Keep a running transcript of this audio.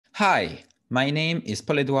Hi, my name is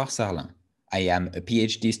Paul-Edouard Sarlin. I am a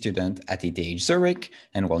PhD student at ETH Zurich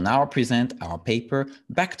and will now present our paper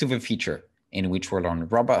Back to the Feature, in which we'll learn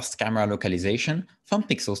robust camera localization from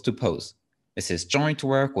pixels to pose. This is joint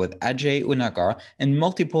work with Unagar and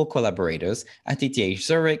multiple collaborators at ETH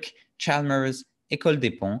Zurich, Chalmers, École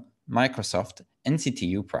des Ponts, Microsoft, and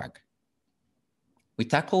CTU Prague. We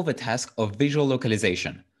tackle the task of visual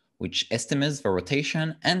localization, which estimates the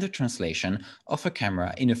rotation and the translation of a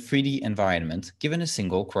camera in a 3D environment given a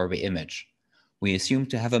single query image. We assume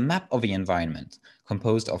to have a map of the environment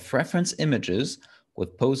composed of reference images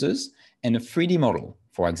with poses and a 3D model,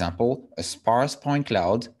 for example, a sparse point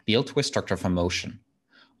cloud built with structure from motion.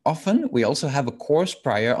 Often, we also have a course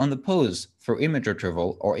prior on the pose through image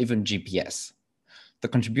retrieval or even GPS. The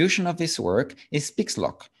contribution of this work is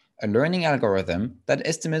PixLoc, a learning algorithm that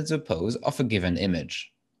estimates the pose of a given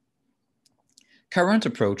image. Current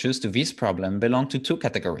approaches to this problem belong to two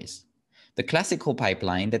categories. The classical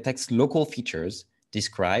pipeline detects local features,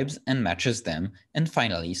 describes and matches them, and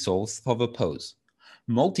finally solves for the pose.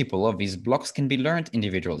 Multiple of these blocks can be learned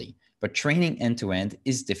individually, but training end-to-end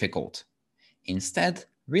is difficult. Instead,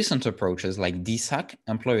 recent approaches like DSAC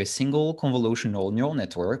employ a single convolutional neural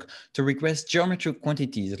network to regress geometric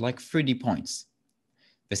quantities like 3D points.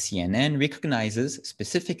 The CNN recognizes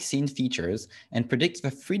specific scene features and predicts the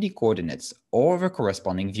 3D coordinates or the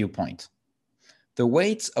corresponding viewpoint. The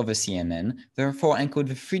weights of a CNN therefore encode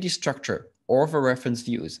the 3D structure or the reference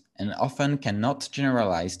views and often cannot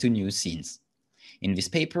generalize to new scenes. In this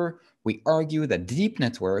paper, we argue that deep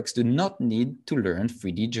networks do not need to learn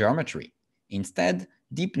 3D geometry. Instead,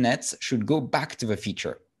 deep nets should go back to the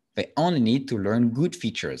feature. They only need to learn good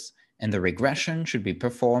features, and the regression should be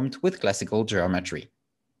performed with classical geometry.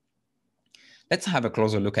 Let's have a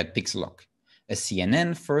closer look at PixLoc. A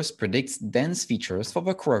CNN first predicts dense features for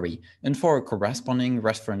the query and for a corresponding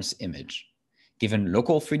reference image. Given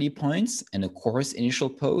local 3D points and a coarse initial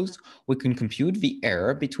pose, we can compute the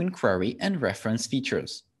error between query and reference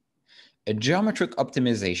features. A geometric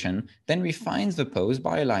optimization then refines the pose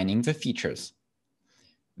by aligning the features.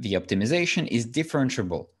 The optimization is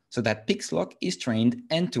differentiable, so that PixLoc is trained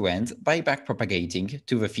end-to-end by backpropagating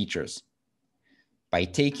to the features. By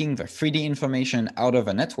taking the 3D information out of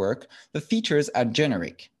a network, the features are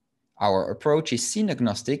generic. Our approach is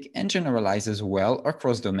scene-agnostic and generalizes well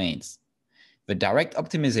across domains. The direct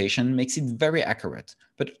optimization makes it very accurate,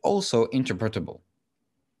 but also interpretable.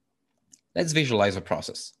 Let's visualize the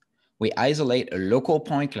process. We isolate a local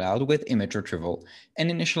point cloud with image retrieval and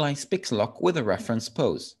initialize PixLoc with a reference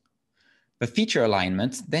pose. The feature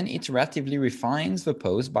alignment then iteratively refines the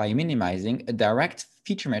pose by minimizing a direct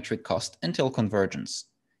feature metric cost until convergence.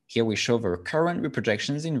 Here we show the recurrent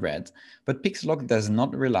reprojections in red, but PixLoc does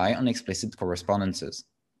not rely on explicit correspondences.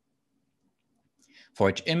 For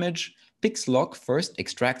each image, PixLoc first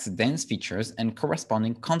extracts dense features and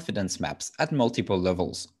corresponding confidence maps at multiple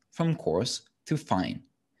levels, from coarse to fine.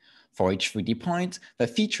 For each 3D point, the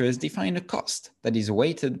features define a cost that is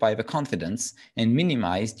weighted by the confidence and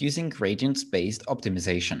minimized using gradient-based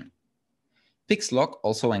optimization. PixLoc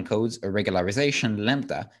also encodes a regularization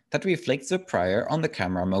lambda that reflects the prior on the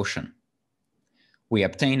camera motion. We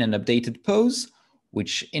obtain an updated pose,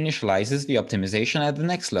 which initializes the optimization at the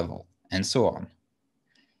next level, and so on.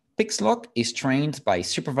 PixLoc is trained by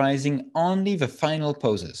supervising only the final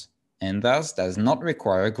poses, and thus does not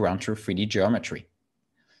require ground truth 3D geometry.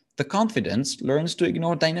 The confidence learns to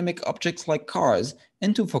ignore dynamic objects like cars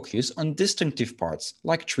and to focus on distinctive parts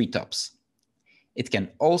like treetops. It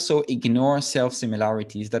can also ignore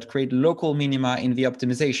self-similarities that create local minima in the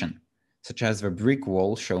optimization, such as the brick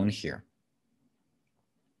wall shown here.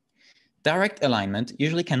 Direct alignment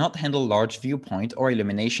usually cannot handle large viewpoint or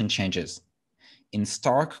illumination changes. In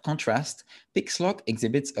stark contrast, PixLoc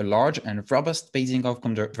exhibits a large and robust phasing of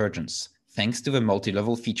convergence, thanks to the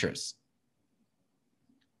multi-level features.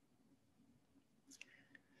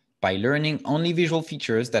 By learning only visual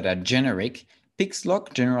features that are generic,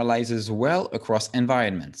 PixLoc generalizes well across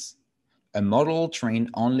environments. A model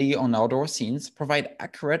trained only on outdoor scenes provides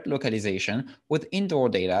accurate localization with indoor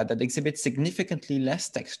data that exhibits significantly less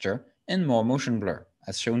texture and more motion blur,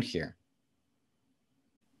 as shown here.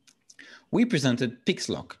 We presented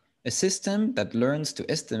PixLoc, a system that learns to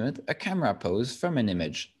estimate a camera pose from an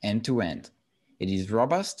image end-to-end. It is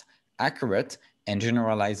robust, accurate, and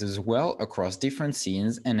generalizes well across different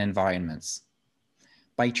scenes and environments.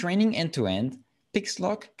 By training end-to-end,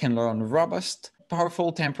 PixLoc can learn robust,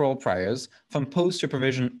 powerful temporal priors from pose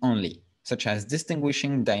supervision only, such as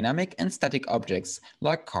distinguishing dynamic and static objects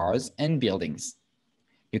like cars and buildings.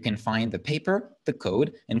 You can find the paper, the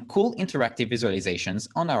code, and cool interactive visualizations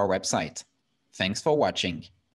on our website. Thanks for watching.